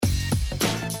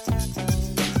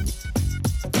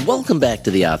Welcome back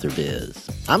to the Author Biz.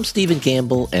 I'm Stephen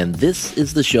Campbell, and this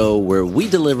is the show where we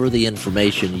deliver the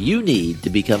information you need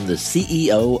to become the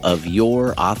CEO of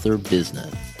your author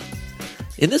business.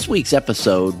 In this week's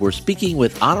episode, we're speaking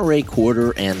with Honore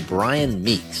Corder and Brian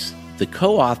Meeks, the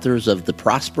co-authors of The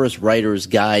Prosperous Writer's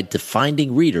Guide to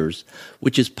Finding Readers,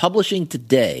 which is publishing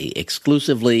today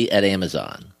exclusively at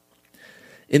Amazon.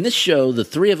 In this show, the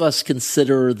three of us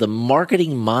consider the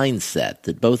marketing mindset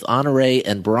that both Honore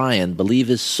and Brian believe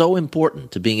is so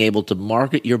important to being able to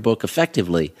market your book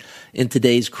effectively in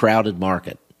today's crowded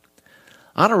market.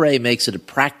 Honore makes it a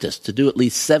practice to do at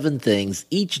least 7 things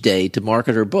each day to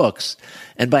market her books,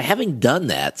 and by having done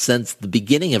that since the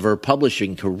beginning of her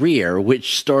publishing career,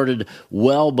 which started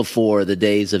well before the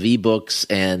days of ebooks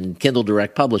and Kindle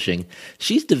Direct Publishing,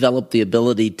 she's developed the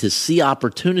ability to see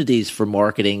opportunities for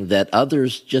marketing that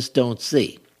others just don't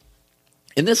see.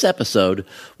 In this episode,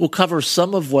 we'll cover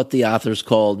some of what the authors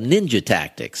call ninja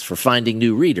tactics for finding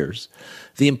new readers,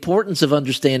 the importance of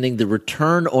understanding the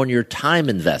return on your time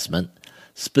investment,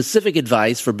 specific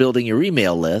advice for building your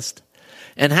email list,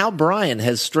 and how Brian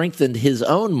has strengthened his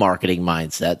own marketing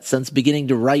mindset since beginning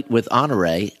to write with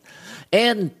Honore,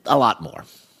 and a lot more.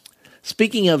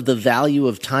 Speaking of the value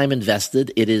of time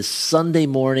invested, it is Sunday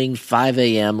morning, 5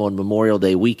 a.m. on Memorial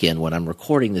Day weekend when I'm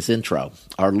recording this intro.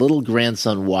 Our little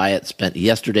grandson Wyatt spent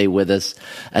yesterday with us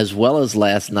as well as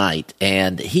last night,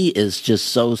 and he is just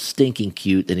so stinking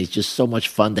cute, and he's just so much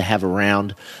fun to have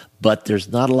around. But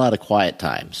there's not a lot of quiet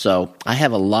time. So I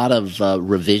have a lot of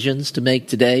revisions to make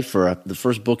today for the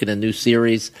first book in a new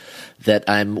series that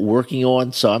I'm working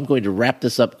on. So I'm going to wrap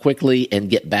this up quickly and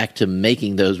get back to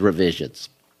making those revisions.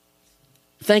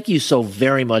 Thank you so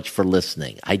very much for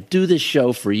listening. I do this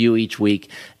show for you each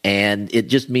week, and it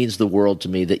just means the world to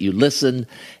me that you listen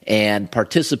and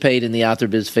participate in the Author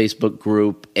Biz Facebook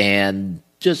group and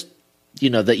just,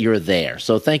 that you're there.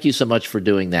 So thank you so much for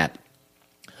doing that.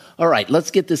 All right, let's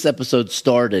get this episode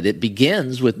started. It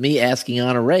begins with me asking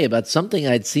Honore about something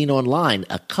I'd seen online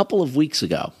a couple of weeks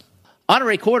ago.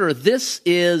 Honore Corder, this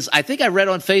is, I think I read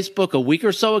on Facebook a week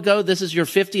or so ago, this is your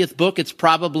 50th book. That's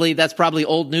probably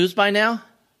old news by now?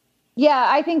 Yeah,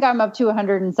 I think I'm up to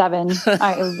 107.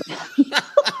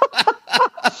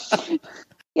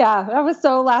 Yeah, that was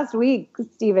so last week,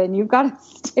 Stephen. You've got to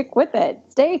stick with it.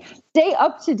 Stay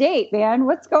up to date, man.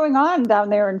 What's going on down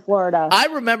there in Florida? I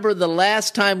remember the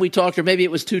last time we talked, or maybe it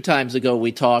was 2 times ago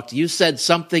we talked, you said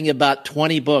something about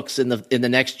 20 books in the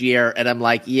next year, and I'm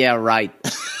like, yeah, right.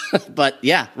 But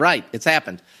yeah, right. It's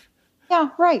happened. Yeah,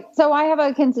 right. So I have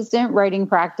a consistent writing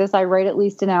practice. I write at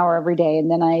least an hour every day,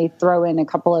 and then I throw in a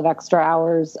couple of extra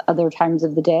hours other times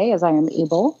of the day as I am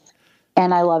able.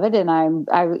 And I love it. And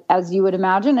I, as you would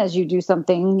imagine, as you do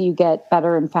something, you get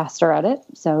better and faster at it.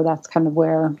 So that's kind of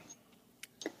where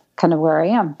I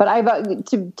am. But I've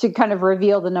to kind of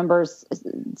reveal the numbers,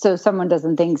 so someone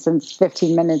doesn't think since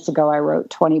 15 minutes ago I wrote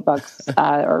 20 books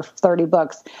or 30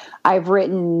 books. I've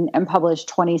written and published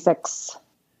 26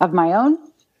 of my own,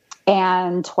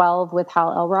 and 12 with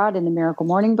Hal Elrod in the Miracle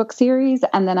Morning book series.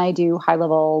 And then I do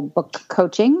high-level book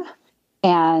coaching.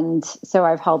 And so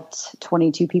I've helped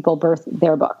 22 people birth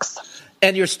their books.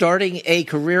 And you're starting a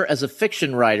career as a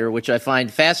fiction writer, which I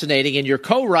find fascinating. And your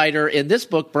co-writer in this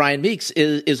book, Brian Meeks,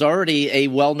 is already a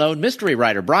well-known mystery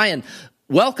writer. Brian,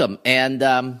 welcome. And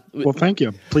well, thank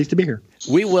you. Pleased to be here.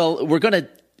 We're going to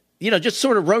just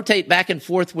sort of rotate back and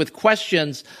forth with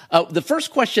questions. The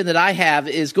first question that I have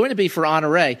is going to be for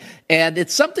Honore, and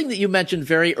it's something that you mentioned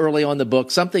very early on in the book,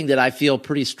 something that I feel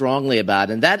pretty strongly about,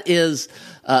 and that is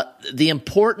the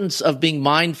importance of being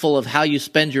mindful of how you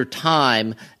spend your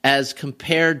time as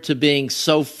compared to being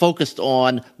so focused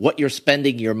on what you're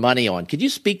spending your money on. Could you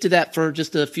speak to that for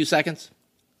just a few seconds?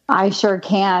 I sure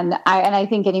can. And I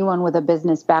think anyone with a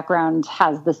business background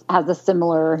has a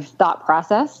similar thought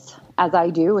process as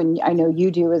I do, and I know you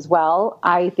do as well.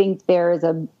 I think there is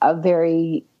a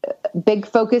very big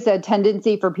focus, a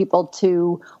tendency for people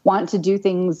to want to do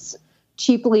things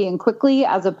cheaply and quickly,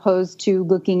 as opposed to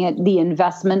looking at the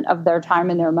investment of their time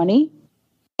and their money.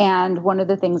 And one of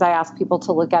the things I ask people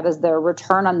to look at is their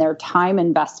return on their time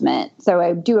investment. So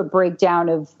I do a breakdown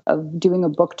of doing a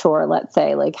book tour, let's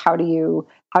say, like how do you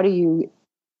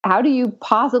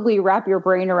possibly wrap your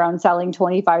brain around selling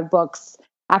 25 books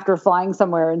after flying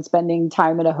somewhere and spending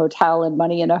time at a hotel and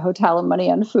money in a hotel and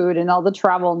money on food and all the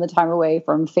travel and the time away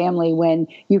from family when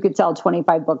you could sell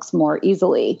 25 books more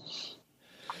easily?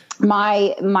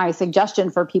 My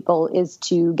suggestion for people is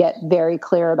to get very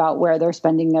clear about where they're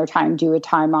spending their time, do a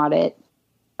time audit,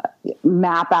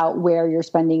 map out where you're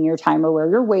spending your time or where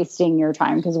you're wasting your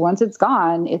time. Because once it's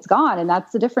gone, it's gone. And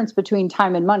that's the difference between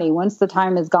time and money. Once the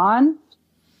time is gone,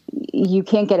 you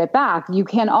can't get it back. You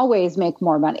can always make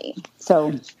more money.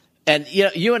 So. And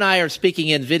you and I are speaking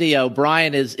in video.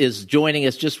 Brian is joining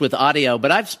us just with audio,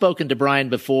 but I've spoken to Brian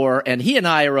before, and he and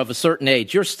I are of a certain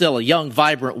age. You're still a young,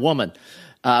 vibrant woman.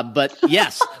 But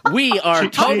yes, we are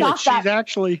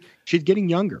totally. She's getting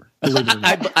younger.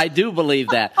 I do believe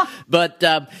that. But,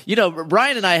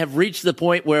 Brian and I have reached the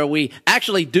point where we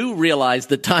actually do realize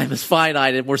that time is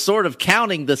finite, and we're sort of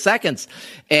counting the seconds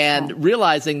and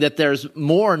realizing that there's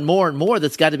more and more and more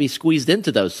that's got to be squeezed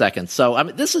into those seconds. So, I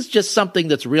mean, this is just something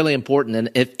that's really important.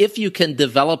 And if you can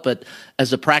develop it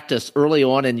as a practice early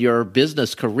on in your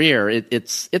business career,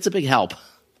 it's a big help.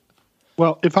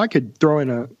 Well, if I could throw in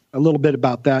a little bit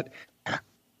about that.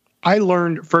 I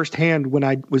learned firsthand when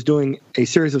I was doing a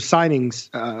series of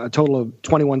signings, a total of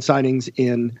 21 signings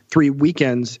in 3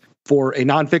 weekends for a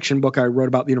nonfiction book I wrote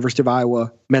about the University of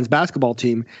Iowa men's basketball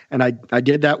team. And I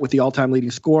did that with the all-time leading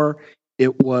scorer.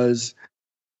 It was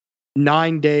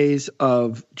 9 days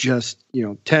of just,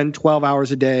 10, 12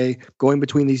 hours a day, going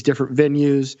between these different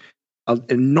venues, an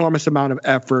enormous amount of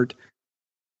effort.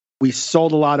 We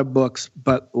sold a lot of books,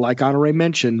 but like Honore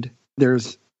mentioned,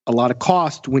 there's a lot of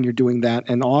cost when you're doing that.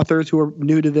 And authors who are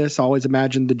new to this always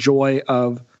imagine the joy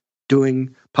of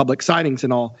doing public signings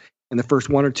and all. And the first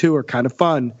 1 or 2 are kind of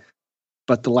fun,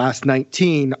 but the last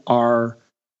 19 are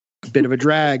a bit of a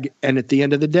drag. And at the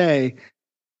end of the day,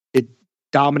 it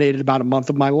dominated about a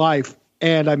month of my life,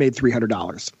 and I made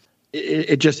 $300.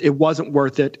 It wasn't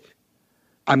worth it.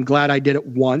 I'm glad I did it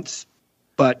once,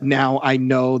 but now I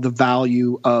know the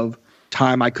value of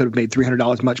time. I could have made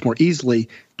 $300 much more easily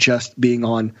just being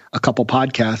on a couple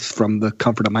podcasts from the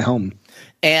comfort of my home.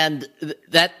 And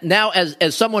that now,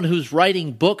 as someone who's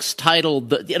writing books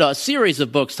titled, a series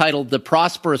of books titled The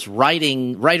Prosperous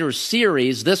Writers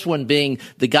Series, this one being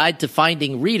The Guide to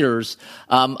Finding Readers,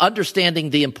 understanding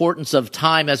the importance of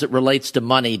time as it relates to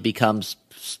money becomes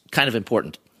kind of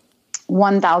important.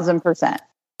 1,000%.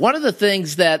 One of the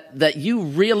things that you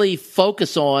really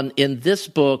focus on in this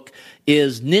book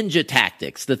is ninja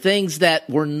tactics, the things that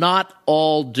we're not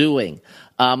all doing.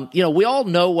 We all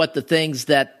know what the things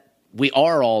that we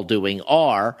are all doing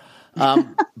are,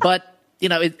 but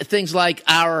things like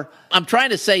I'm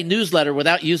trying to say newsletter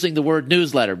without using the word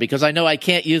newsletter because I know I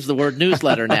can't use the word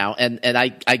newsletter now, and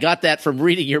I got that from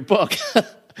reading your book.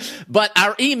 But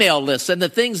our email lists and the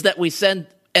things that we send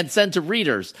to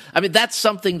readers. I mean, that's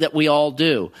something that we all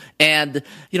do. And,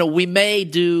 we may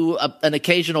do an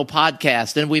occasional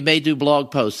podcast, and we may do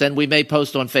blog posts, and we may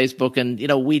post on Facebook, and,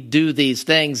 we do these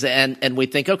things, and we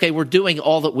think, okay, we're doing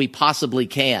all that we possibly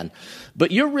can.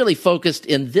 But you're really focused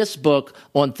in this book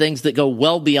on things that go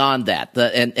well beyond that,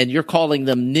 and you're calling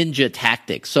them ninja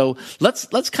tactics. So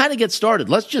let's kind of get started.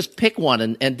 Let's just pick one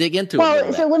and dig into it.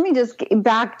 Well, so let me just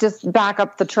back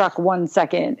up the truck 1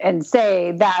 second and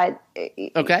say that.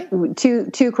 Okay.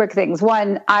 Two quick things.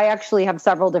 One, I actually have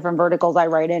several different verticals I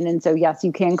write in, and so yes,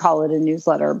 you can call it a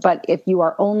newsletter. But if you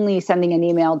are only sending an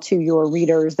email to your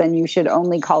readers, then you should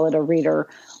only call it a reader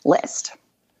list.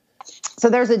 So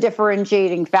there's a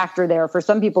differentiating factor there for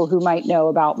some people who might know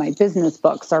about my business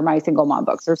books or my single mom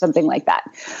books or something like that.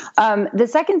 The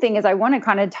second thing is I want to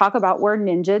kind of talk about where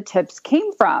ninja tips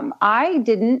came from. I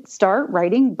didn't start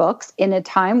writing books in a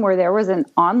time where there was an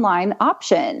online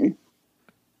option.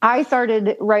 I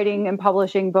started writing and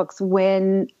publishing books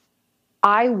when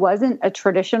I wasn't a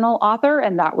traditional author,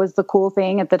 and that was the cool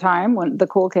thing at the time when the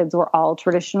cool kids were all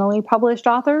traditionally published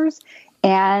authors.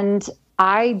 And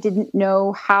I didn't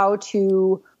know how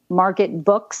to market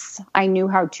books. I knew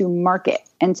how to market.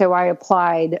 And so I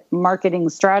applied marketing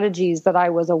strategies that I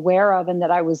was aware of and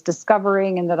that I was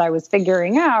discovering and that I was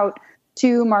figuring out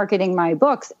to marketing my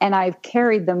books. And I've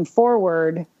carried them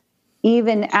forward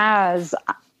even as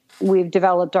we've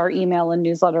developed our email and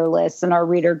newsletter lists and our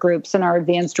reader groups and our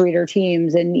advanced reader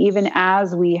teams. And even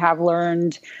as we have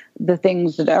learned the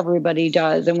things that everybody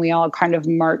does and we all kind of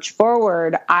march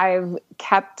forward, I've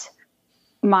kept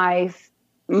my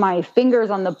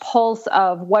fingers on the pulse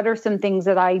of what are some things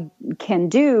that I can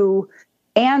do.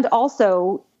 And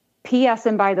also, P.S.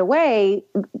 and by the way,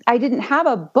 I didn't have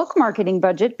a book marketing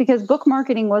budget because book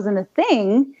marketing wasn't a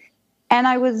thing. And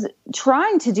I was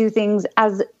trying to do things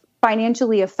as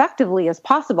financially effectively as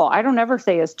possible. I don't ever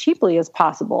say as cheaply as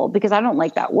possible because I don't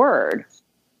like that word.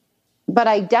 But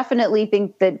I definitely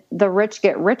think that the rich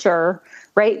get richer,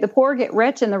 right? The poor get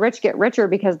rich and the rich get richer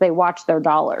because they watch their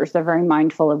dollars. They're very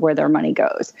mindful of where their money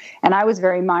goes. And I was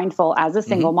very mindful as a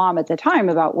single mom at the time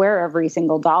about where every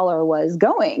single dollar was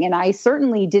going. And I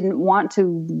certainly didn't want to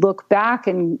look back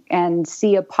and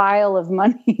see a pile of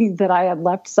money that I had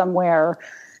left somewhere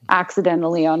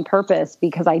accidentally on purpose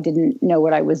because I didn't know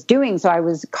what I was doing. So I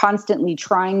was constantly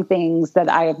trying things that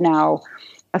I have now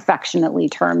affectionately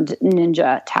termed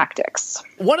ninja tactics.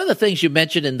 One of the things you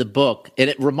mentioned in the book, and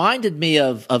it reminded me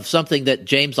of something that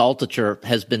James Altucher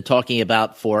has been talking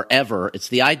about forever. It's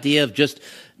the idea of just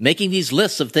making these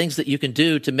lists of things that you can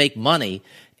do to make money.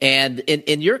 And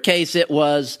in your case, it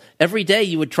was every day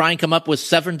you would try and come up with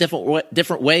 7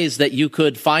 different ways that you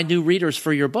could find new readers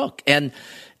for your book. And,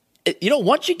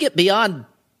 once you get beyond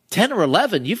 10 or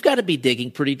 11, you've got to be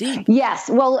digging pretty deep. Yes.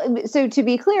 Well, so to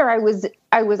be clear, I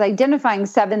was identifying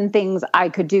 7 things I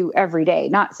could do every day,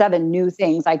 not 7 new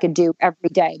things I could do every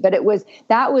day. But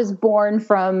that was born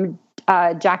from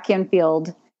Jack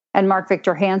Canfield and Mark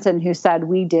Victor Hansen, who said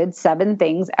we did 7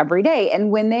 things every day.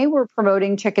 And when they were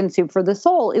promoting Chicken Soup for the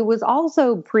Soul, it was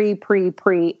also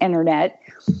pre-internet.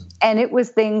 And it was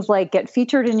things like get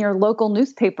featured in your local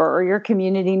newspaper or your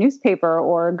community newspaper,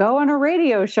 or go on a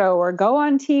radio show, or go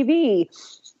on TV.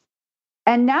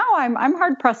 And now I'm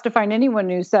hard pressed to find anyone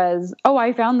who says, "Oh,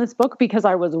 I found this book because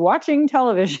I was watching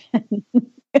television."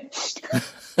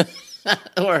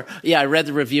 Or, I read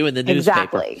the review in the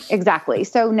newspaper. Exactly.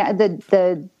 So now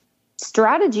the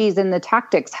strategies and the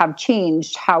tactics have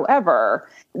changed. However,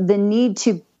 the need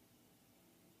to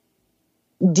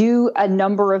do a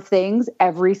number of things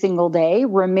every single day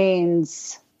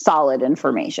remains solid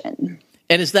information.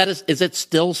 And is it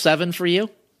still 7 for you?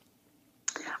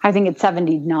 I think it's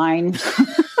 79.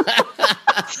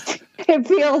 It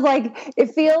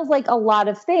feels like a lot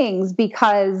of things,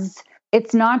 because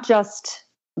it's not just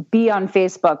be on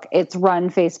Facebook. It's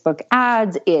run Facebook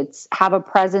ads. It's have a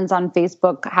presence on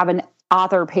Facebook, have an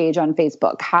author page on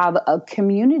Facebook, have a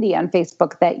community on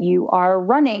Facebook that you are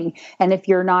running. And if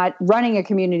you're not running a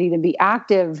community, then be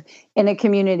active in a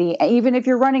community. Even if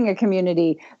you're running a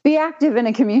community, be active in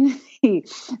a community,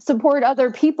 support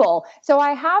other people. So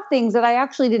I have things that I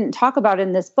actually didn't talk about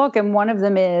in this book. And one of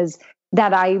them is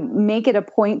that I make it a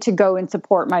point to go and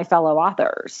support my fellow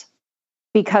authors,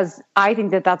 because I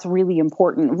think that that's really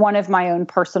important. One of my own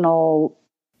personal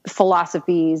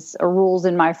philosophies or rules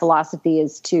in my philosophy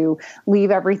is to leave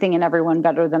everything and everyone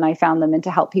better than I found them, and to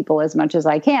help people as much as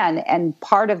I can. And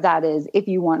part of that is, if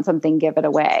you want something, give it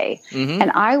away. Mm-hmm.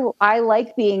 And I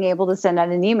like being able to send out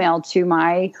an email to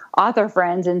my author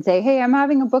friends and say, "Hey, I'm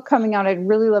having a book coming out. I'd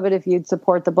really love it if you'd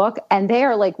support the book." And they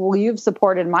are like, "Well, you've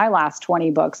supported my last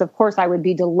 20 books. Of course, I would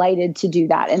be delighted to do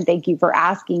that. And thank you for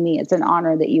asking me. It's an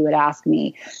honor that you would ask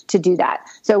me to do that."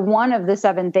 So one of the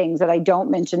 7 things that I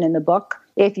don't mention in the book,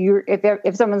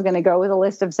 if someone's going to go with a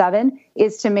list of 7,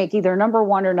 is to make either number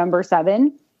 1 or number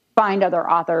 7, find other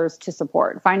authors to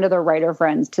support, find other writer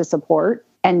friends to support,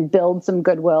 and build some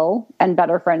goodwill and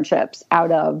better friendships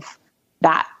out of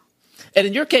that. And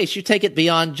in your case, you take it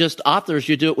beyond just authors.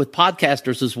 You do it with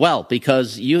podcasters as well,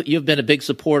 because you've been a big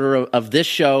supporter of this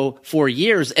show for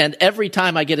years. And every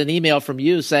time I get an email from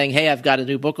you saying, "Hey, I've got a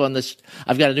new book on this.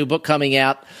 I've got a new book coming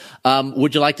out.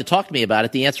 Would you like to talk to me about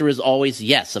it?" The answer is always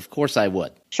yes. Of course I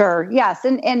would. Sure. Yes.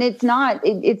 And it's not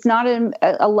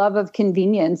a love of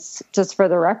convenience, just for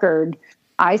the record.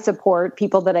 I support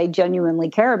people that I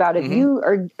genuinely care about. If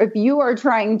you are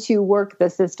trying to work the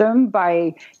system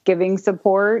by giving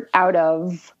support out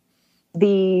of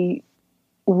the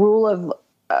rule of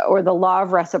or the law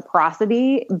of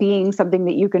reciprocity being something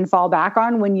that you can fall back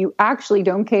on when you actually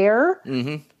don't care,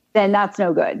 then that's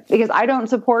no good. Because I don't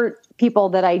support people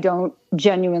that I don't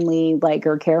genuinely like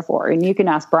or care for. And you can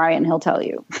ask Brian, he'll tell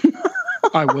you.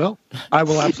 I will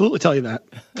absolutely tell you that.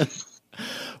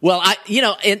 Well,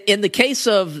 in the case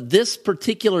of this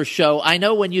particular show, I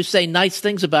know when you say nice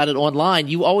things about it online,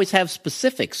 you always have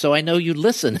specifics. So I know you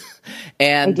listen,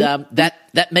 and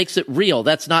that makes it real.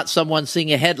 That's not someone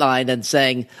seeing a headline and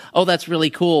saying, "Oh, that's really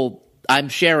cool. I'm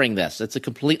sharing this." It's a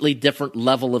completely different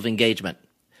level of engagement.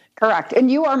 Correct.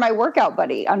 And you are my workout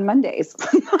buddy on Mondays.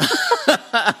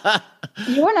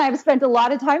 You and I have spent a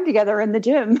lot of time together in the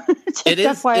gym. It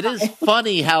is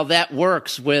funny how that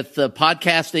works with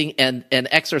podcasting and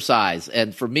exercise.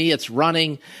 And for me, it's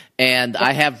running, and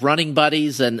I have running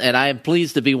buddies, and I am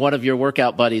pleased to be one of your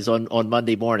workout buddies on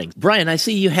Monday mornings. Brian, I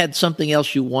see you had something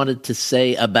else you wanted to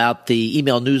say about the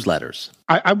email newsletters.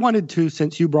 I wanted to,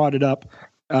 since you brought it up,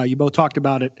 you both talked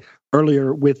about it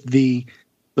earlier with the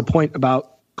point about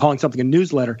calling something a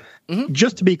newsletter. Mm-hmm.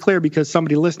 Just to be clear, because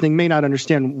somebody listening may not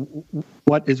understand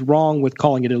what is wrong with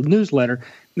calling it a newsletter.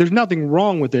 There's nothing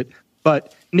wrong with it,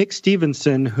 but Nick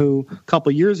Stevenson, who a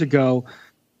couple years ago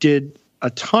did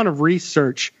a ton of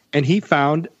research, and he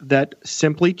found that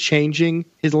simply changing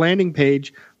his landing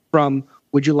page from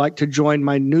 "Would you like to join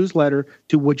my newsletter"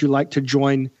 to "Would you like to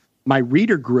join my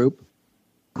reader group"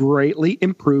 greatly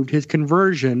improved his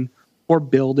conversion for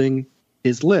building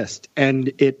his list.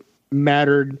 And it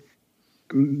mattered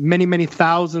many, many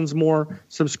thousands more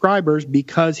subscribers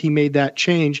because he made that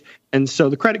change. And so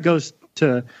the credit goes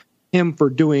to him for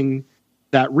doing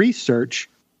that research.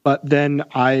 But then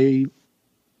I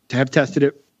have tested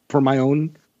it for my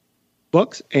own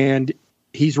books, and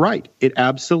he's right. It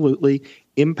absolutely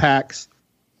impacts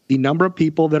the number of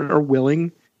people that are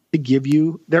willing to give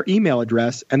you their email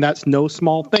address. And that's no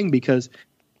small thing, because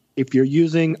if you're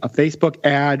using a Facebook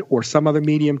ad or some other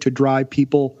medium to drive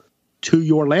people to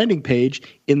your landing page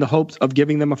in the hopes of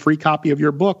giving them a free copy of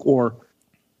your book, or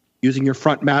using your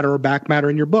front matter or back matter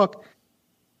in your book,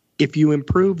 if you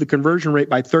improve the conversion rate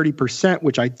by 30%,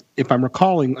 which if I'm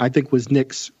recalling, I think was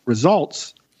Nick's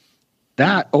results,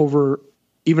 that over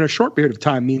even a short period of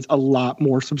time means a lot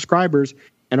more subscribers.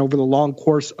 And over the long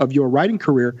course of your writing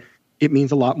career, it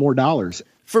means a lot more dollars.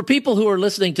 For people who are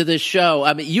listening to this show,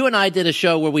 I mean, you and I did a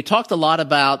show where we talked a lot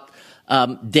about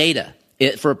data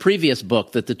for a previous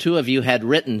book that the two of you had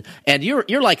written, and you're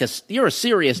a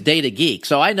serious data geek.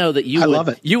 So I know that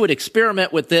you would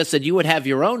experiment with this and you would have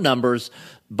your own numbers.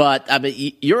 But I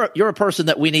mean, you're a person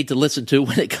that we need to listen to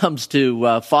when it comes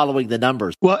to following the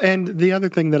numbers. Well, and the other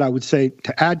thing that I would say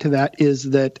to add to that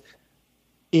is that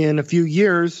in a few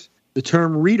years, the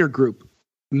term reader group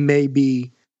may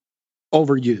be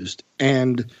overused,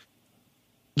 and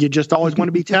you just always want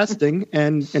to be testing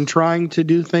and trying to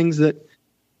do things that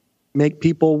make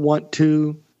people want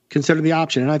to consider the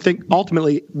option. And I think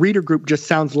ultimately, reader group just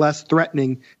sounds less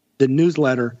threatening than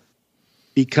newsletter,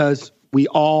 because we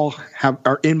all have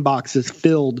our inboxes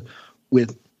filled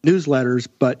with newsletters.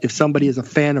 But if somebody is a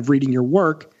fan of reading your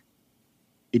work,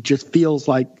 it just feels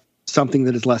like something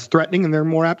that is less threatening, and they're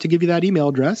more apt to give you that email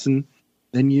address, and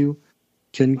then you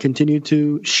can continue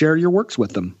to share your works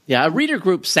with them. Yeah, a reader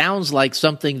group sounds like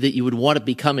something that you would want to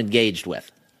become engaged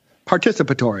with.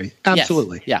 Participatory.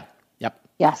 Absolutely. Yes. Yeah. Yep.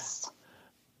 Yes.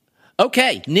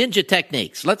 Okay, ninja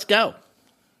techniques. Let's go.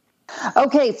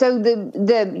 Okay, so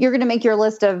you're going to make your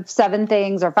list of 7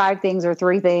 things or 5 things or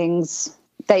 3 things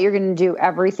that you're going to do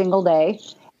every single day.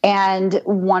 And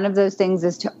one of those things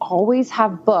is to always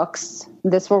have books.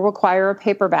 This will require a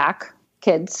paperback,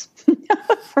 kids.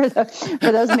 for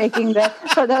those making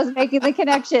the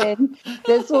connection,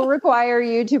 this will require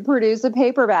you to produce a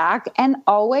paperback and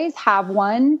always have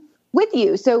one with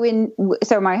you. So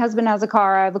my husband has a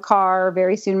car, I have a car,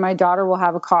 very soon my daughter will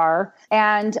have a car,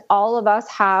 and all of us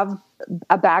have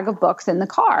a bag of books in the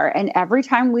car. And every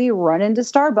time we run into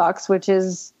Starbucks, which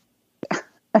is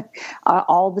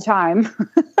all the time,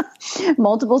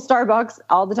 multiple Starbucks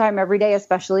all the time, every day,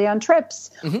 especially on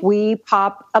trips, we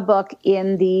pop a book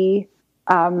in the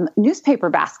newspaper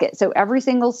basket. So every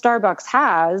single Starbucks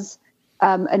has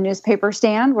a newspaper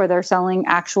stand where they're selling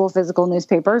actual physical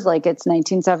newspapers, like it's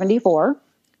 1974.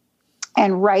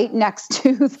 And right next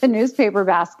to the newspaper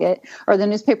basket or the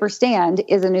newspaper stand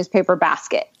is a newspaper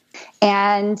basket.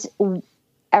 And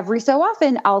every so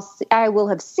often I will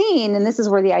have seen, and this is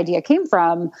where the idea came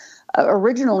from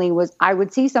originally, was I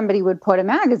would see somebody would put a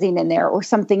magazine in there or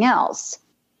something else.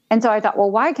 And so I thought,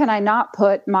 well, why can I not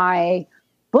put my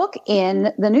book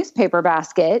in the newspaper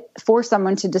basket for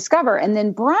someone to discover? And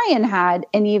then Brian had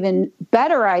an even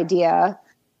better idea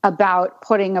about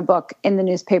putting a book in the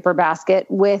newspaper basket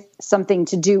with something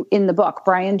to do in the book.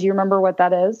 Brian, do you remember what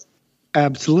that is?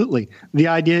 Absolutely. The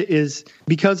idea is,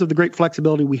 because of the great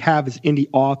flexibility we have as indie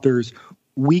authors,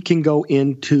 we can go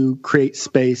into Create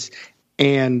Space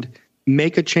and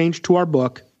make a change to our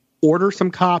book, order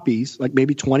some copies, like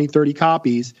maybe 20, 30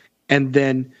 copies, and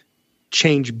then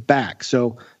change back.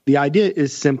 So the idea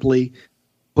is simply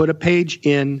put a page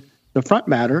in the front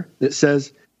matter that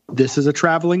says, this is a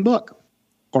traveling book,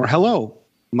 or hello,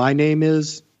 my name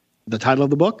is the title of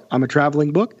the book. I'm a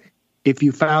traveling book. If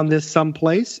you found this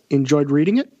someplace, enjoyed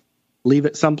reading it, leave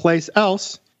it someplace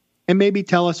else, and maybe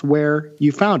tell us where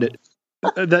you found it.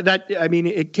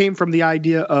 It came from the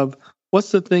idea of,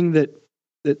 what's the thing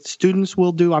that students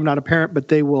will do? I'm not a parent, but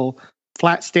they will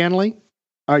Flat Stanley.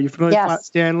 Are you familiar with Flat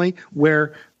Stanley?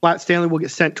 Where Flat Stanley will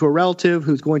get sent to a relative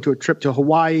who's going to a trip to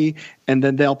Hawaii, and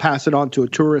then they'll pass it on to a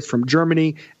tourist from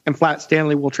Germany, and Flat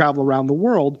Stanley will travel around the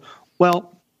world.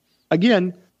 Well,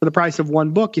 again, for the price of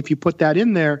one book, if you put that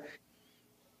in there,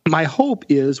 my hope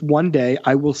is one day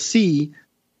I will see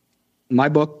my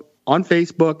book on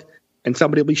Facebook and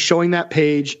somebody will be showing that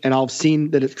page and I'll have seen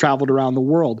that it's traveled around the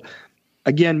world.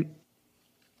 Again,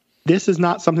 this is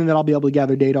not something that I'll be able to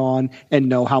gather data on and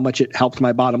know how much it helps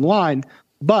my bottom line,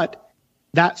 but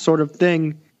that sort of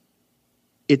thing,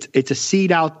 it's a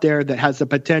seed out there that has the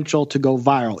potential to go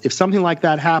viral. If something like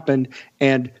that happened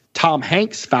and Tom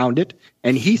Hanks found it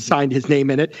and he signed his name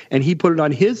in it and he put it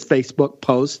on his Facebook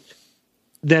post,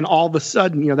 then all of a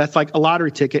sudden, that's like a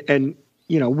lottery ticket. And,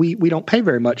 we don't pay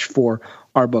very much for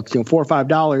our books. $4 or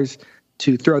 $5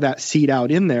 to throw that seed out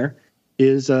in there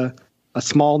is a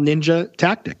small ninja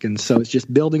tactic. And so it's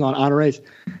just building on honorees.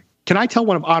 Can I tell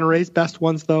one of honoree's best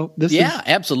ones, though?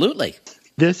 Absolutely.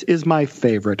 This is my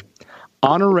favorite.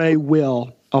 Honoree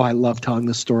will, I love telling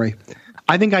this story.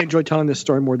 I think I enjoy telling this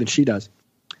story more than she does.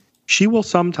 She will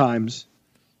sometimes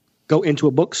go into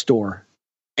a bookstore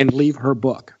and leave her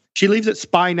book. She leaves it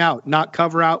spine out, not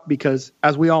cover out, because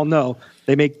as we all know,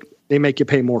 they make you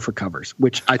pay more for covers,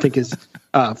 which I think is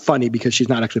funny because she's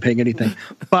not actually paying anything.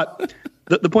 But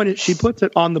the point is she puts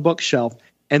it on the bookshelf,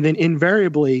 and then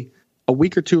invariably a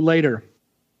week or two later,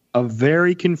 a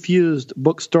very confused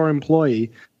bookstore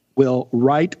employee will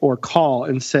write or call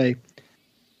and say,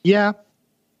 yeah,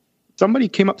 somebody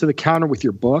came up to the counter with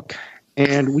your book,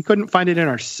 and we couldn't find it in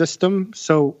our system,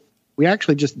 so we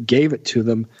actually just gave it to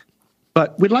them.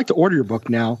 But we'd like to order your book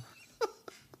now.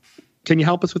 Can you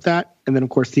help us with that? And then, of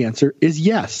course, the answer is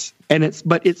yes.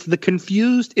 But it's the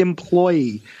confused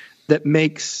employee that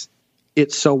makes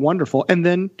it so wonderful. And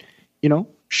then,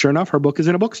 sure enough, her book is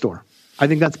in a bookstore. I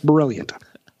think that's brilliant.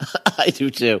 I do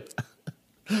too.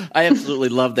 I absolutely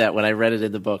loved that when I read it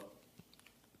in the book.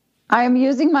 I am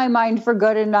using my mind for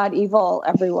good and not evil,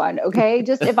 everyone. Okay.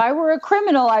 Just if I were a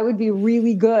criminal, I would be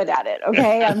really good at it.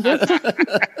 Okay. I'm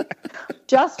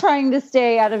just trying to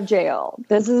stay out of jail.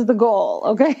 This is the goal.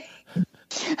 Okay.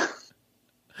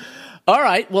 All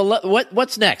right. Well,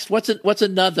 what's next? What's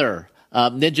another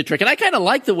ninja trick? And I kind of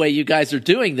like the way you guys are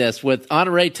doing this with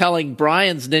Honoree telling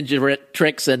Brian's ninja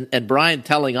tricks and Brian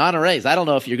telling Honoree's. I don't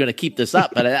know if you're going to keep this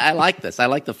up, but I like this. I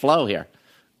like the flow here.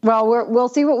 Well, we'll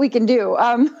see what we can do.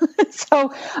 One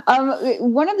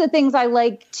of the things I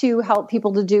like to help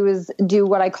people to do is do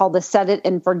what I call the set it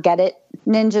and forget it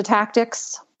ninja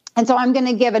tactics. And so I'm going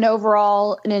to give an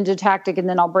overall ninja tactic, and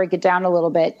then I'll break it down a little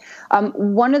bit.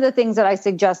 One of the things that I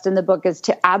suggest in the book is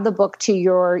to add the book to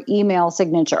your email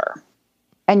signature.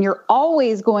 And you're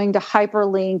always going to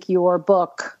hyperlink your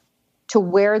book to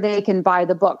where they can buy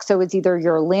the book. So it's either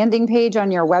your landing page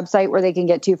on your website where they can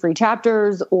get 2 free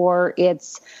chapters, or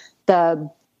it's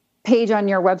the page on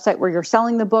your website where you're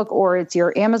selling the book, or it's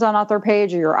your Amazon author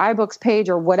page or your iBooks page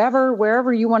or whatever,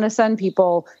 wherever you want to send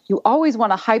people. You always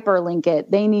want to hyperlink it.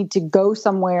 They need to go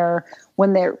somewhere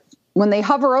when they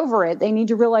hover over it. They need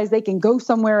to realize they can go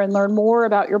somewhere and learn more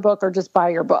about your book or just buy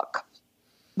your book.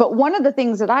 But one of the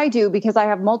things that I do, because I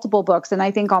have multiple books, and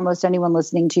I think almost anyone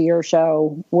listening to your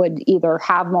show would either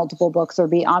have multiple books or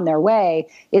be on their way,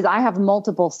 is I have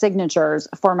multiple signatures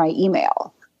for my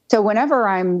email. So whenever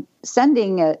I'm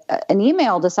sending an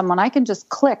email to someone, I can just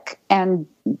click and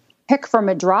pick from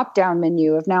a drop-down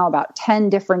menu of now about 10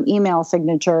 different email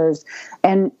signatures,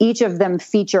 and each of them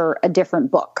feature a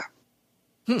different book.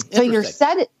 So your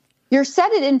set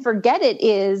it and forget it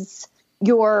is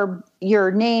your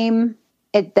name,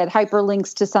 that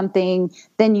hyperlinks to something.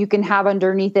 Then you can have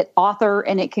underneath it author,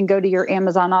 and it can go to your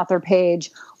Amazon author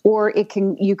page, or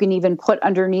you can even put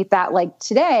underneath that, like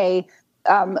today,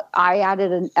 I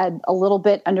added a little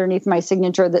bit underneath my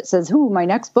signature that says, my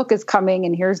next book is coming,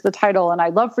 and here's the title, and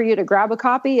I'd love for you to grab a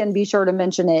copy and be sure to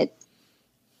mention it.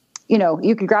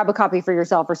 You can grab a copy for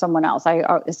yourself or someone else. I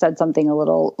said something a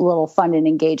little fun and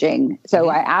engaging. So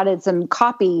I added some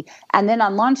copy, and then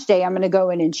on launch day, I'm going to go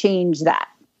in and change that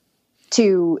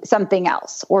to something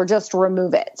else or just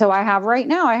remove it. So I have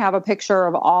a picture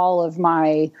of all of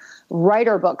my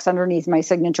writer books underneath my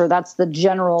signature. That's the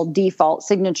general default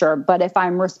signature. But if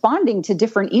I'm responding to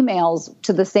different emails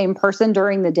to the same person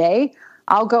during the day,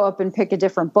 I'll go up and pick a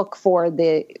different book for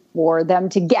them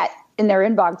to get in their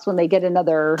inbox when they get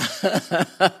another.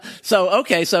 So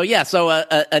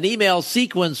an email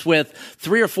sequence with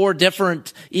 3 or 4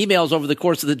 different emails over the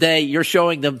course of the day, you're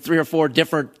showing them 3 or 4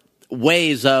 different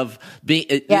ways of being,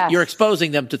 yes. You're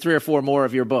exposing them to 3 or 4 more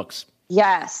of your books.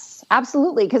 Yes,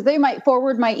 absolutely. Because they might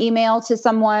forward my email to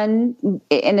someone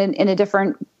in a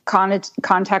different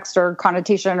context or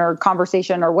connotation or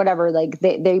conversation or whatever. Like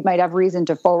they might have reason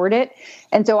to forward it.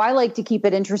 And so I like to keep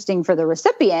it interesting for the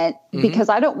recipient because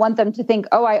I don't want them to think,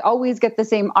 I always get the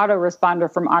same autoresponder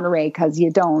from Honoree, because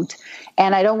you don't.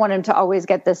 And I don't want them to always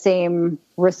get the same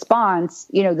response,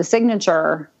 the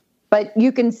signature. But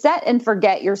you can set and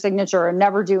forget your signature and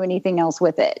never do anything else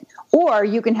with it. Or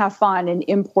you can have fun and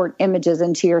import images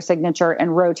into your signature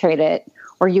and rotate it,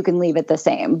 or you can leave it the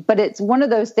same. But it's one of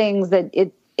those things that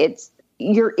it's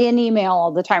you're in email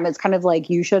all the time. It's kind of like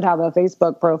you should have a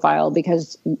Facebook profile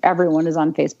because everyone is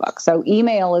on Facebook. So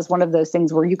email is one of those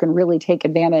things where you can really take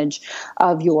advantage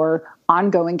of your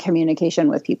ongoing communication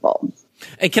with people.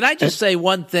 And can I just say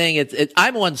one thing?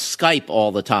 I'm on Skype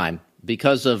all the time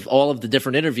because of all of the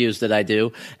different interviews that I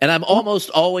do. And I'm almost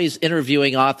always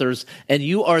interviewing authors. And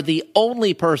you are the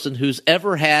only person who's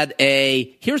ever had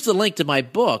here's the link to my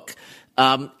book,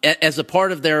 as a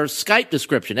part of their Skype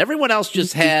description. Everyone else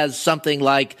just has something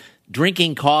like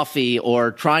drinking coffee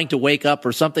or trying to wake up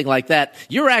or something like that.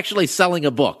 You're actually selling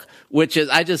a book, which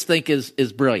I just think is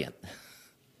brilliant.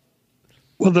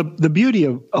 Well, the beauty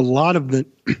of a lot of the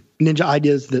ninja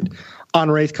ideas that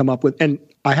Honore's come up with, and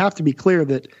I have to be clear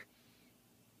that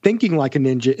thinking like a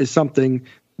ninja is something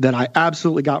that I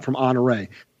absolutely got from Honore.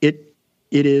 It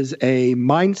is a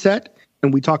mindset,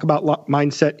 and we talk about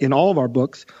mindset in all of our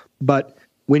books, but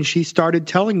when she started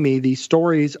telling me these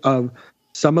stories of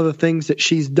some of the things that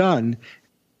she's done,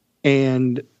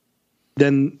 and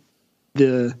then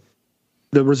the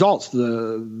results,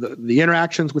 the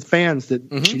interactions with fans that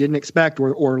she didn't expect,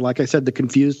 or like I said, the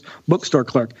confused bookstore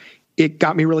clerk, it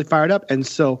got me really fired up. And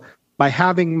so by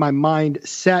having my mind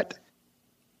set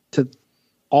to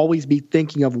always be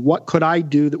thinking of what could I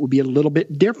do that would be a little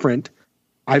bit different,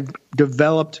 I've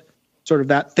developed sort of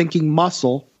that thinking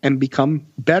muscle and become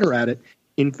better at it.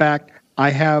 In fact,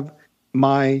 I have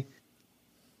my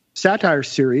satire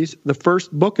series, the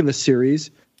first book in the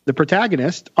series, the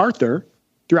protagonist, Arthur,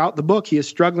 throughout the book, he is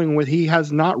struggling with he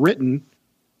has not written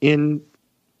in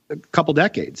a couple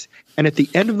decades. And at the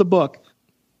end of the book,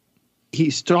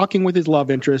 he's talking with his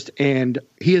love interest, and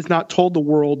he has not told the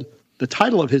world the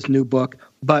title of his new book,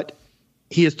 but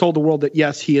he has told the world that,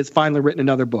 yes, he has finally written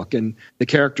another book, and the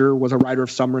character was a writer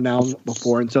of some renown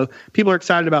before. And so people are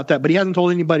excited about that, but he hasn't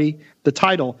told anybody the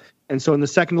title. And so in the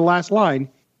second to last line,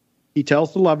 he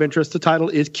tells the love interest the title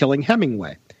is Killing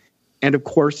Hemingway. And of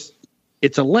course,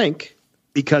 it's a link,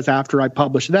 because after I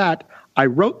published that, I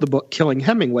wrote the book Killing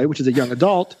Hemingway, which is a young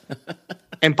adult,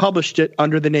 and published it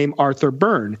under the name Arthur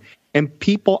Byrne. And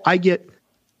people, I get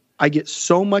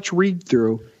so much read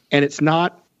through, and it's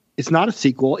not a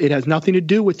sequel. It has nothing to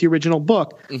do with the original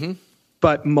book. Mm-hmm.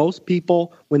 But most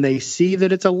people, when they see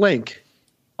that it's a link,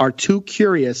 are too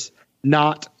curious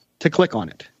not to click on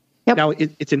it. Yep. Now,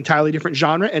 it's entirely different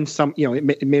genre, and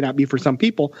it may not be for some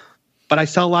people. But I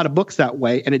sell a lot of books that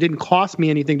way, and it didn't cost me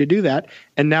anything to do that.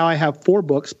 And now I have 4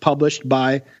 books published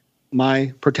by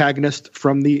my protagonist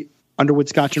from the Underwood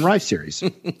Scotch and Rye series.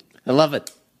 I love it.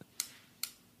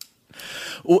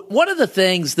 One of the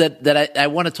things that I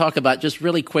want to talk about just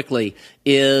really quickly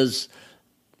is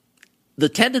the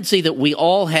tendency that we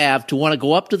all have to want to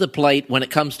go up to the plate when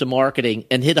it comes to marketing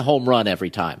and hit a home run every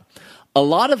time. A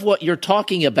lot of what you're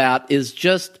talking about is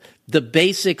just the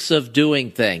basics of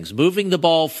doing things, moving the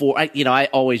ball I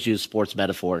always use sports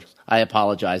metaphors. I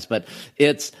apologize, but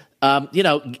it's,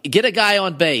 get a guy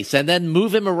on base and then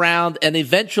move him around, and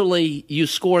eventually you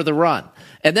score the run.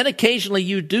 And then occasionally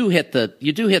you do hit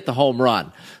the home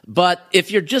run. But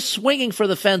if you're just swinging for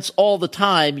the fence all the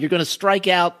time, you're going to strike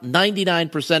out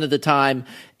 99% of the time,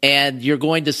 and you're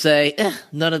going to say,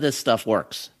 none of this stuff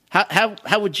works. How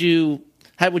would you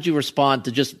respond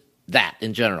to just that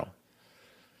in general?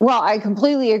 Well, I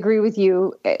completely agree with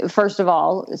you, first of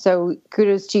all. So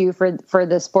kudos to you for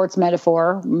the sports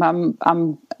metaphor.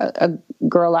 I'm a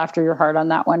girl after your heart on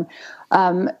that one.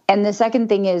 And the second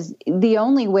thing is, the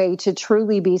only way to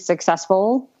truly be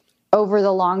successful over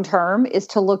the long term is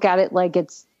to look at it like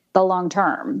it's the long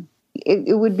term.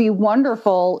 It would be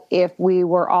wonderful if we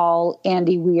were all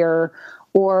Andy Weir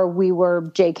or we were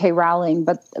J.K. Rowling,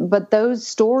 but those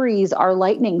stories are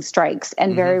lightning strikes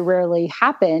and very rarely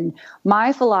happen.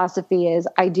 My philosophy is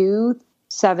I do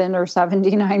 7 or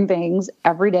 79 things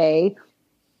every day,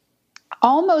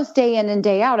 almost day in and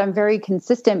day out. I'm very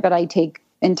consistent, but I take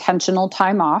intentional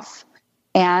time off.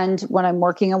 And when I'm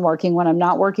working, I'm working. When I'm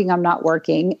not working, I'm not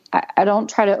working. I don't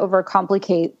try to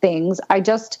overcomplicate things. I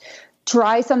just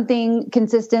try something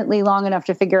consistently long enough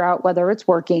to figure out whether it's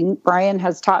working. Brian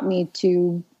has taught me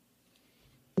to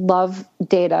love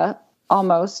data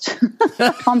almost.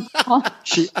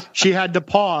 She had to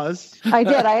pause. I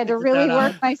did. I had to really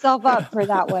work myself up for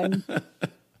that one.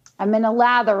 I'm in a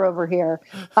lather over here.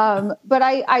 But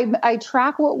I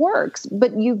track what works,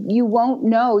 but you won't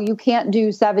know. You can't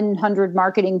do 700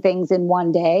 marketing things in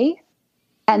one day.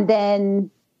 And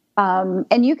then,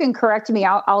 and you can correct me.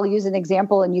 I'll use an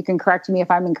example, and you can correct me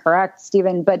if I'm incorrect,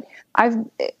 Stephen. But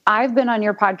I've been on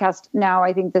your podcast now.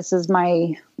 I think this is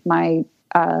my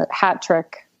hat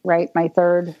trick, right? My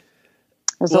third.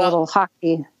 There's a little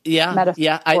hockey metaphor.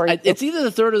 Yeah. It's either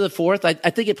the third or the fourth. I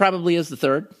think it probably is the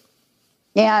third.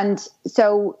 And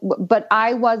so, but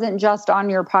I wasn't just on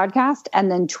your podcast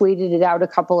and then tweeted it out a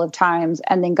couple of times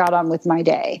and then got on with my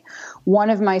day. One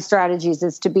of my strategies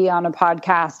is to be on a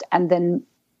podcast and then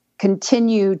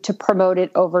continue to promote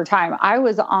it over time. I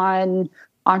was on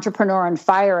Entrepreneur on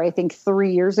Fire, I think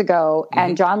 3 years ago,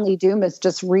 and John Lee Dumas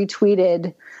just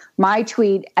retweeted my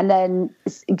tweet and then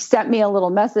sent me a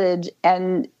little message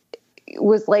and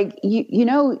was like, you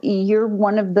know, you're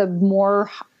one of the more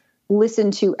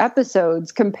listened to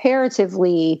episodes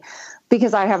comparatively,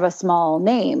 because I have a small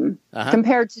name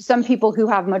compared to some people who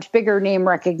have much bigger name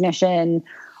recognition,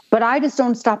 but I just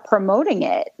don't stop promoting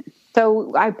it.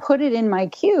 So I put it in my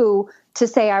queue to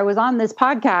say I was on this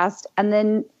podcast, and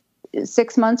then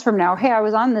 6 months from now, hey, I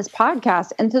was on this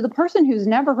podcast. And to the person who's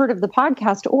never heard of the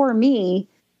podcast or me,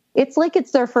 it's like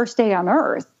it's their first day on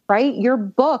earth, right? Your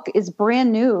book is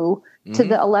brand new to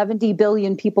the 11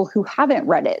 billion people who haven't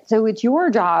read it. So it's your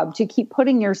job to keep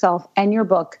putting yourself and your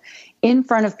book in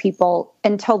front of people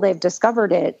until they've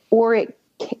discovered it, or it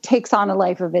takes on a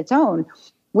life of its own,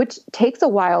 which takes a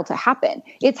while to happen.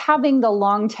 It's having the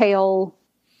long tail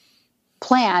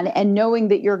plan and knowing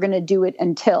that you're going to do it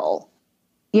until,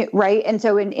 right? And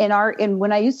so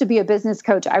when I used to be a business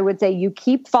coach, I would say you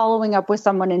keep following up with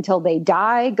someone until they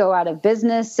die, go out of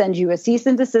business, send you a cease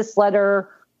and desist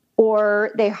letter,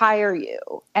 or they hire you.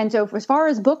 And so as far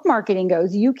as book marketing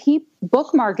goes, you keep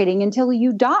book marketing until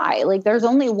you die. Like there's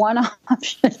only one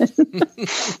option.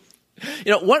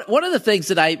 You know, one of the things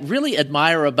that I really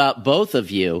admire about both of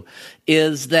you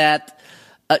is that,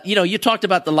 you know, you talked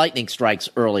about the lightning strikes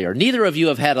earlier. Neither of you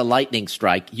have had a lightning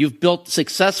strike. You've built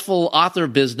successful author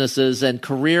businesses and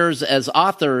careers as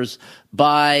authors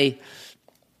by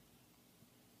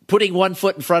putting one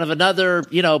foot in front of another,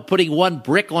 you know, putting one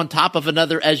brick on top of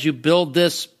another as you build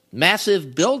this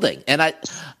massive building. And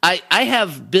I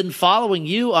have been following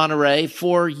you, Honore,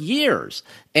 for years.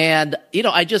 And, you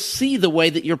know, I just see the way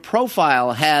that your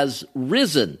profile has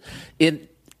risen in,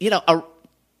 you know,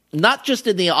 not just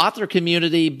in the author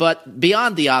community, but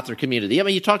beyond the author community. I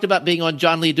mean, you talked about being on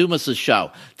John Lee Dumas's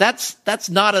show. That's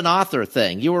not an author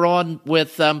thing. You were on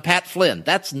with Pat Flynn.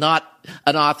 That's not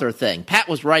an author thing. Pat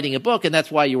was writing a book, and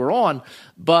that's why you were on.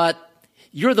 But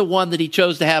you're the one that he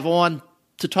chose to have on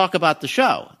to talk about the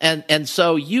show. And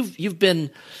so you've been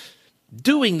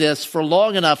doing this for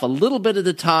long enough, a little bit at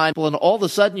a time, and all of a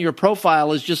sudden your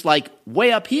profile is just like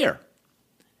way up here.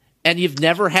 And you've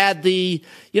never had the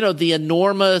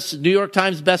enormous New York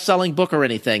Times best-selling book or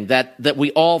anything that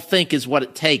we all think is what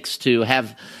it takes to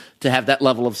have that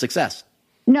level of success.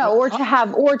 No, or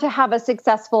to have a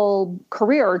successful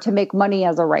career, or to make money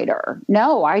as a writer.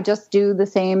 No, I just do the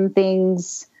same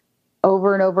things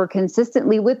over and over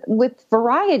consistently with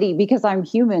variety, because I'm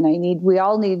human. We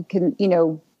all need,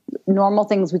 normal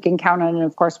things we can count on. And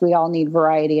of course we all need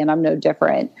variety, and I'm no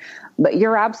different. But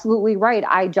you're absolutely right.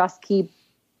 I just keep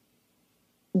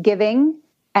giving,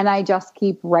 and I just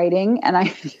keep writing, and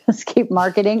I just keep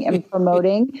marketing and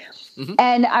promoting.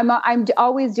 And I'm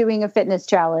always doing a fitness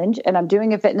challenge, and I'm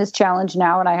doing a fitness challenge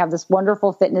now. And I have this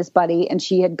wonderful fitness buddy, and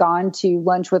she had gone to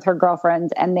lunch with her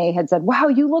girlfriends, and they had said, "Wow,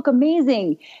 you look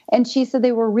amazing." And she said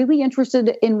they were really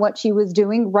interested in what she was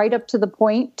doing, right up to the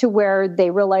point to where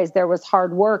they realized there was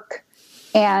hard work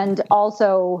and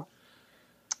also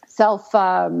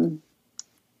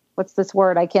what's this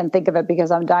word? I can't think of it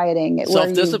because I'm dieting.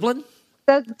 Self-discipline?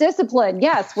 Discipline,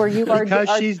 yes, where you are because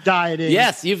she's dieting.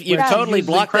 Yes, you've totally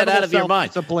blocked that out of your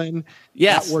mind. Discipline.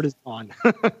 Yes, that word is gone.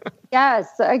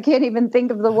 Yes, I can't even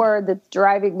think of the word that's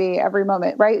driving me every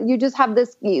moment. Right? You just have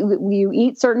this. You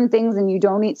eat certain things and you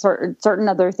don't eat certain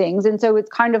other things, and so it's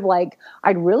kind of like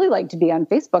I'd really like to be on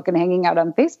Facebook and hanging out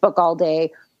on Facebook all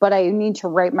day, but I need to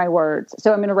write my words.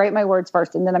 So I'm going to write my words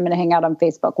first, and then I'm going to hang out on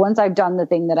Facebook. Once I've done the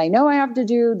thing that I know I have to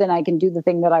do, then I can do the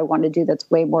thing that I want to do that's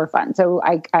way more fun. So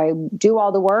I do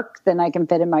all the work, then I can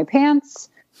fit in my pants,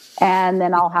 and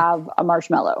then I'll have a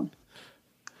marshmallow.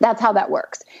 That's how that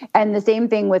works. And the same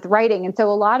thing with writing. And so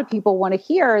a lot of people want to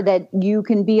hear that you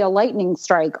can be a lightning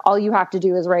strike. All you have to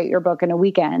do is write your book in a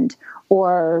weekend,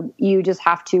 or you just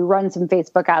have to run some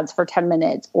Facebook ads for 10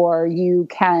 minutes, or you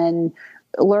can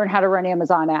learn how to run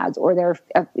Amazon ads, or there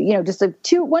are, just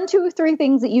one, two, three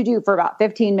things that you do for about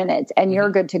 15 minutes and you're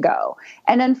good to go.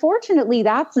 And unfortunately,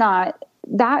 that's not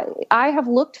that. I have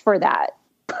looked for that.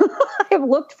 I have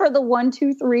looked for the 1,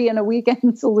 2, 3 in a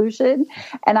weekend solution,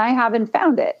 and I haven't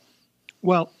found it.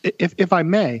 Well, if I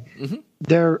may,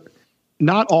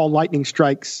 not all lightning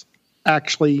strikes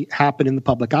actually happen in the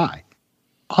public eye.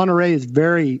 Honore is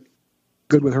very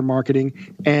good with her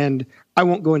marketing, and I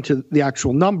won't go into the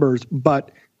actual numbers,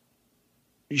 but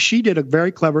she did a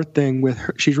very clever thing with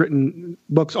her. She's written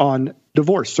books on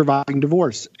divorce, surviving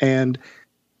divorce. And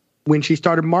when she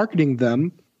started marketing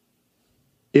them,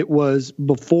 it was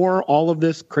before all of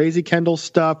this crazy Kindle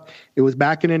stuff. It was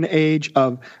back in an age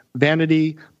of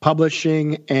vanity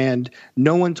publishing, and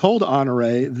no one told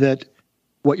Honore that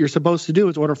what you're supposed to do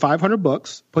is order 500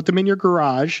 books, put them in your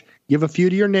garage, give a few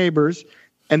to your neighbors,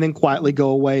 and then quietly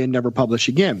go away and never publish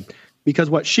again. Because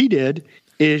what she did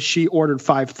is she ordered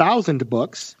 5,000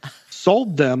 books,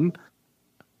 sold them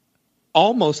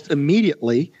almost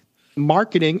immediately,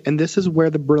 marketing, and this is where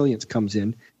the brilliance comes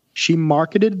in. She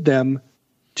marketed them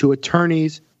to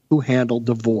attorneys who handle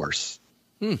divorce.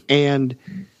 And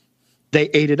they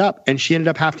ate it up, and she ended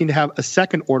up having to have a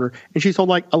second order. And she sold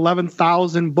like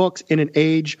 11,000 books in an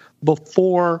age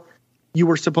before you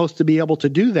were supposed to be able to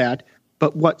do that.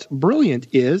 But what's brilliant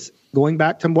is, going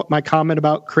back to what my comment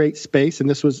about create space, and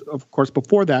this was, of course,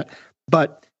 before that,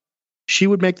 but she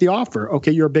would make the offer.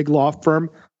 Okay, you're a big law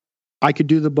firm. I could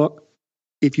do the book.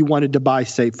 If you wanted to buy,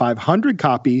 say, 500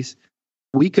 copies,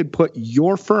 we could put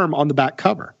your firm on the back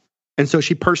cover. And so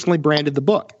she personally branded the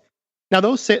book. Now,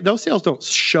 those sales don't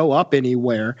show up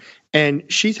anywhere. And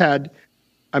she's had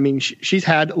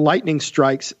lightning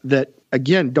strikes that,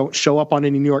 again, don't show up on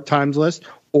any New York Times list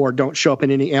or don't show up in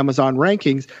any Amazon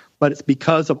rankings, but it's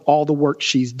because of all the work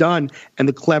she's done and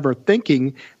the clever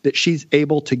thinking that she's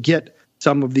able to get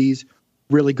some of these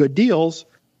really good deals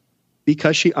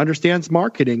because she understands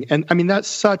marketing. And I mean, that's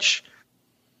such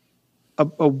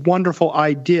a wonderful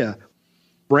idea.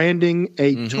 Branding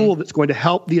a tool that's going to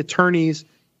help the attorneys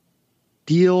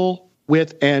deal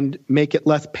with and make it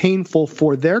less painful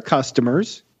for their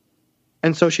customers.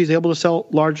 And so she's able to sell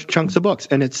large chunks of books.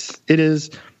 And it is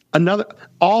another,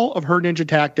 all of her ninja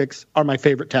tactics are my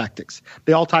favorite tactics.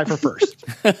 They all tie for first.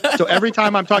 So every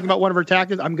time I'm talking about one of her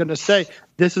tactics, I'm going to say,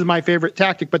 this is my favorite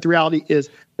tactic. But the reality is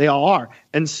they all are.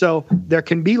 And so there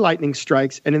can be lightning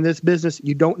strikes. And in this business,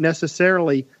 you don't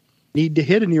necessarily need to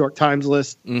hit a New York Times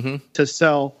list to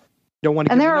sell. You don't want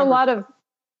to. And there are a lot of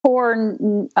poor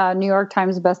New York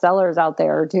Times bestsellers out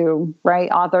there too, right?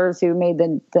 Authors who made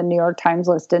the New York Times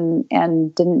list and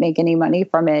didn't make any money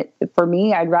from it. For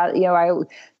me, I'd rather,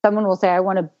 someone will say, I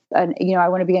want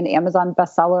to be an Amazon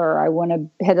bestseller, or I want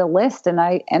to hit a list. And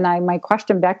my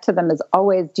question back to them is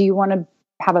always, do you want to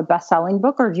have a best-selling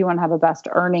book, or do you want to have a best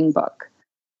earning book?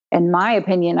 In my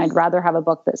opinion, I'd rather have a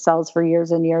book that sells for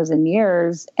years and years and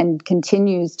years and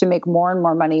continues to make more and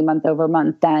more money month over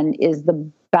month than is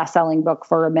the best-selling book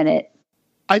for a minute.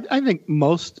 I think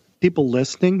most people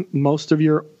listening, most of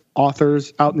your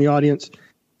authors out in the audience,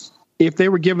 if they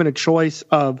were given a choice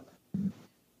of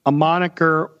a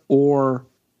moniker or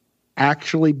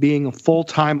actually being a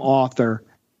full-time author,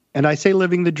 and I say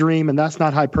living the dream, and that's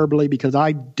not hyperbole because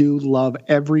I do love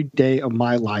every day of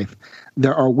my life.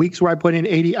 There are weeks where I put in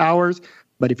 80 hours,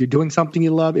 but if you're doing something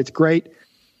you love, it's great.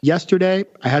 Yesterday,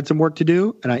 I had some work to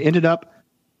do, and I ended up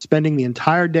spending the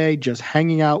entire day just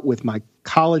hanging out with my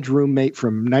college roommate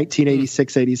from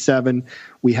 1986, 87.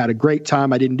 We had a great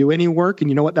time. I didn't do any work, and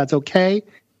you know what? That's okay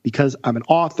because I'm an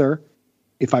author.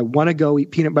 If I want to go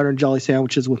eat peanut butter and jelly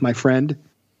sandwiches with my friend,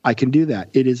 I can do that.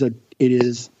 It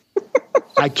is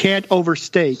I can't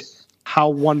overstate how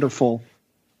wonderful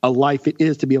a life it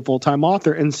is to be a full-time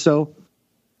author. And so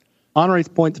Honore's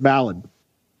point's valid.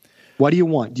 What do you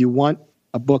want? Do you want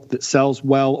a book that sells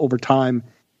well over time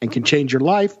and can change your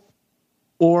life,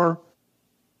 or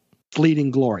fleeting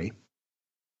glory?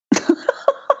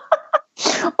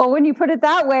 Well, when you put it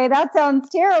that way, that sounds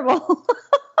terrible.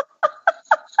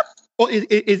 Well,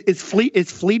 is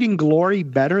fleeting glory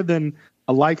better than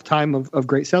a lifetime of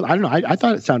great sales? I don't know. I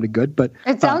thought it sounded good, but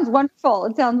it sounds wonderful.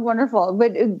 It sounds wonderful.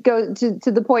 But it goes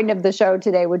to the point of the show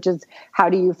today, which is, how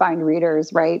do you find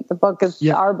readers, right?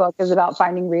 Our book is about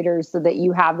finding readers so that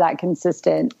you have that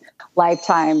consistent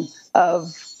lifetime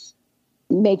of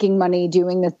making money,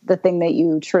 doing the thing that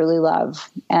you truly love.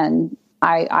 And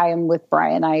I am with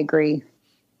Brian. I agree.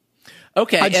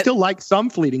 Okay. I'd still like some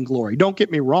fleeting glory. Don't get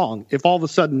me wrong. If all of a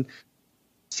sudden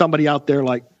somebody out there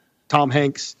like Tom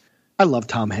Hanks, I love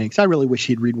Tom Hanks. I really wish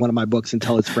he'd read one of my books and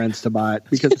tell his friends to buy it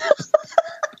because,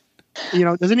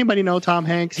 does anybody know Tom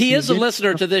Hanks? He is a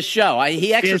listener to this show.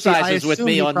 He exercises with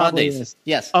me on Mondays. Is.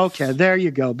 Yes. Okay, there you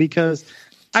go. Because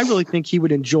I really think he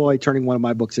would enjoy turning one of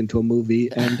my books into a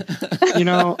movie. And,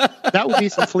 that would be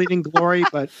some fleeting glory,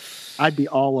 but I'd be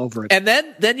all over it. And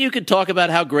then you could talk about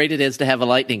how great it is to have a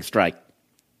lightning strike.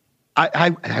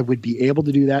 I would be able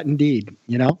to do that indeed,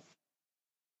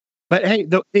 But hey,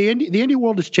 the indie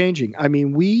world is changing. I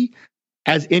mean, we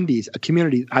as indies, a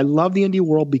community, I love the indie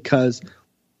world because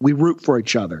we root for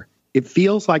each other. It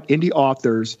feels like indie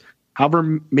authors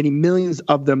however many millions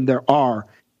of them there are,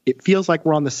 it feels like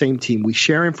we're on the same team. We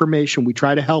share information. We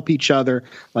try to help each other.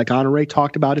 Like Honore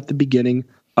talked about at the beginning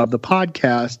of the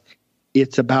podcast,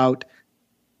 it's about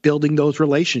building those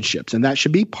relationships. And that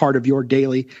should be part of your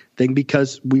daily thing,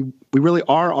 because we really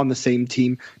are on the same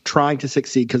team trying to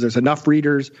succeed, because there's enough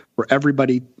readers for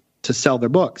everybody to sell their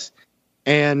books.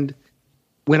 And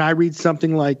when I read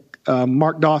something like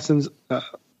Mark Dawson's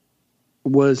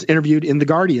was interviewed in The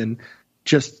Guardian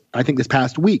just, I think, this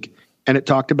past week, and it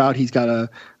talked about he's got a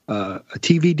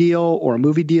TV deal or a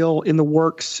movie deal in the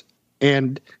works.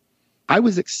 And I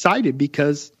was excited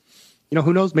because,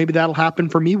 who knows, maybe that'll happen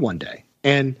for me one day.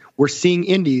 And we're seeing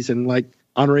indies, and like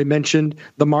Honore mentioned,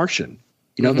 The Martian.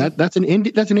 That's an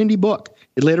indie book.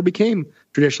 It later became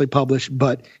traditionally published,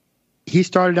 but he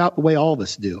started out the way all of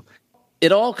us do.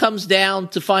 It all comes down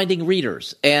to finding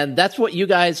readers, and that's what you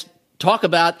guys talk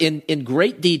about in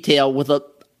great detail. With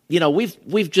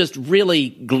we've just really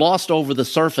glossed over the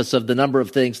surface of the number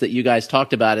of things that you guys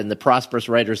talked about in the Prosperous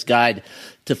Writer's Guide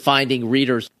to Finding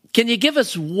Readers. Can you give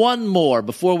us one more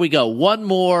before we go? One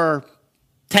more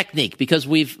technique, because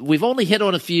we've only hit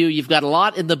on a few. You've got a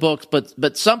lot in the books,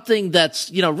 but something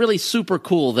that's really super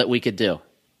cool that we could do.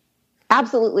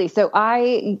 Absolutely. So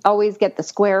I always get the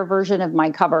square version of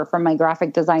my cover from my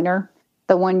graphic designer,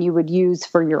 the one you would use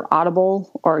for your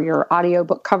Audible or your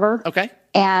audiobook cover. Okay.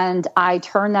 And I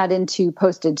turn that into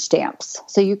postage stamps.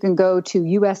 So you can go to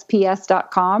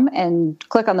USPS.com and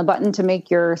click on the button to make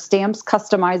your stamps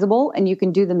customizable, and you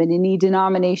can do them in any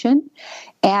denomination.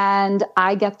 And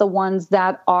I get the ones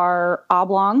that are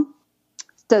oblong,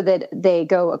 so that they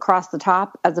go across the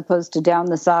top as opposed to down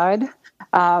the side.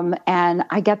 And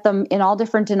I get them in all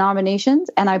different denominations,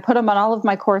 and I put them on all of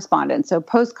my correspondence. So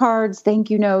postcards, thank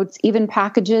you notes, even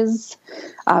packages,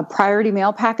 priority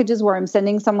mail packages where I'm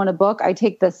sending someone a book. I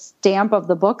take the stamp of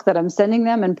the book that I'm sending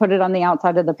them and put it on the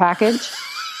outside of the package.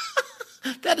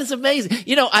 That is amazing.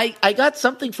 I got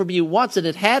something from you once, and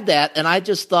it had that, and I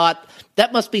just thought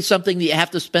that must be something that you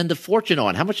have to spend a fortune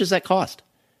on. How much does that cost?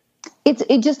 It's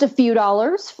just a few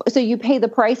dollars. So you pay the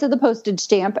price of the postage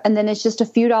stamp, and then it's just a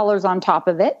few dollars on top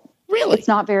of it. Really? It's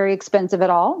not very expensive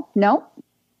at all. No.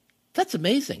 That's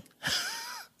amazing.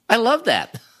 I love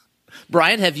that.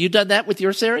 Brian, have you done that with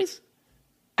your series?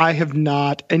 I have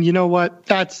not. And you know what?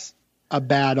 That's a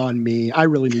bad on me. I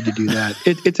really need to do that.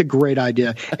 It's a great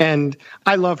idea. And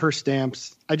I love her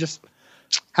stamps. I just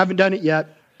haven't done it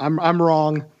yet. I'm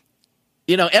wrong.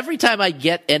 Every time I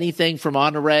get anything from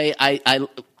Honore, I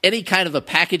any kind of a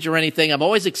package or anything, I'm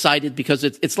always excited, because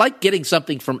it's like getting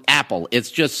something from Apple.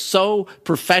 It's just so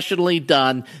professionally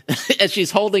done. As she's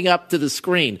holding up to the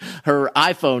screen her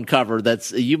iPhone cover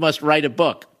that's "You Must Write a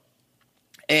Book."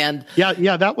 And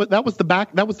yeah, that was the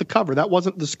back. That was the cover. That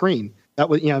wasn't the screen. That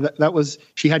was that was,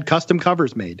 she had custom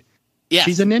covers made. Yes.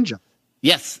 She's a ninja.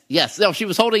 Yes. No, she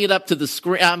was holding it up to the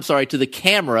screen. I'm sorry, to the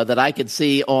camera that I could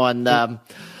see on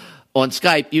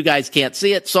Skype. You guys can't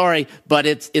see it, sorry, but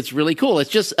it's really cool. It's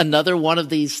just another one of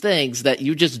these things that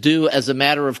you just do as a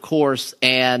matter of course,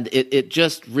 and it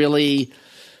just really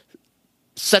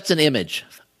sets an image.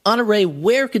 Honore,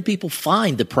 where can people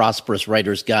find the Prosperous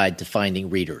Writer's Guide to Finding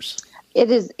Readers? It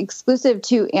is exclusive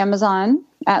to Amazon,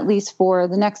 at least for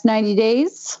the next 90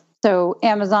 days. So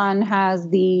Amazon has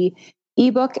the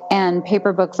ebook and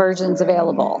paperbook versions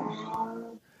available.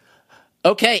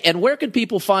 Okay, and where can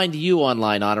people find you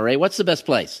online, Honore? What's the best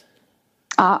place?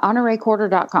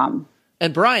 HonoreQuarter.com.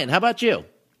 And Brian, how about you?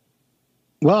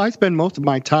 Well, I spend most of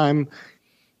my time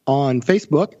on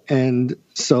Facebook, and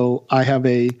so I have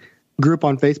a group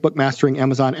on Facebook, Mastering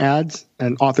Amazon Ads,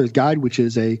 an author's guide, which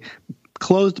is a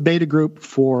closed beta group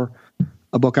for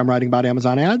a book I'm writing about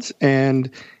Amazon ads. And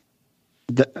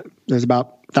there's about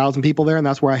 1,000 people there, and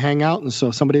that's where I hang out. And so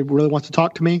if somebody really wants to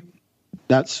talk to me,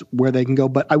 that's where they can go.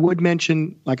 But I would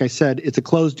mention, like I said, it's a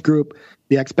closed group.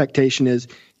 The expectation is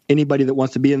anybody that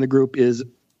wants to be in the group is,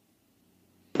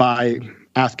 by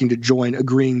asking to join,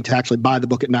 agreeing to actually buy the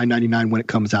book at $9.99 when it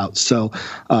comes out. So,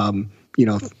 if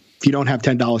you don't have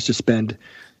 $10 to spend,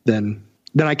 then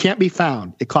I can't be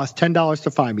found. It costs $10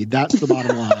 to find me. That's the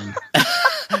bottom line.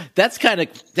 That's kind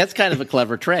of a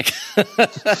clever trick.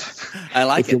 I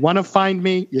like it. If you want to find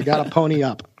me, you got to pony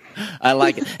up. I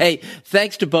like it. Hey,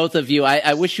 thanks to both of you.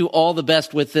 I wish you all the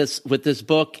best with this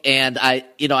book, and I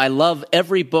love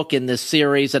every book in this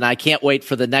series, and I can't wait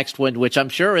for the next one, which I'm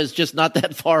sure is just not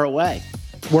that far away.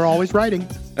 We're always writing.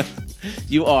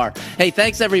 You are. Hey,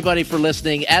 thanks everybody for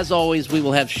listening. As always, we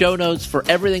will have show notes for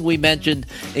everything we mentioned,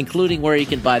 including where you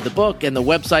can buy the book and the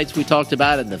websites we talked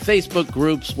about and the Facebook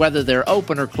groups, whether they're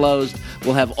open or closed.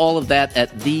 We'll have all of that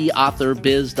at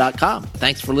theauthorbiz.com.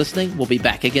 Thanks for listening. We'll be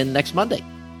back again next Monday.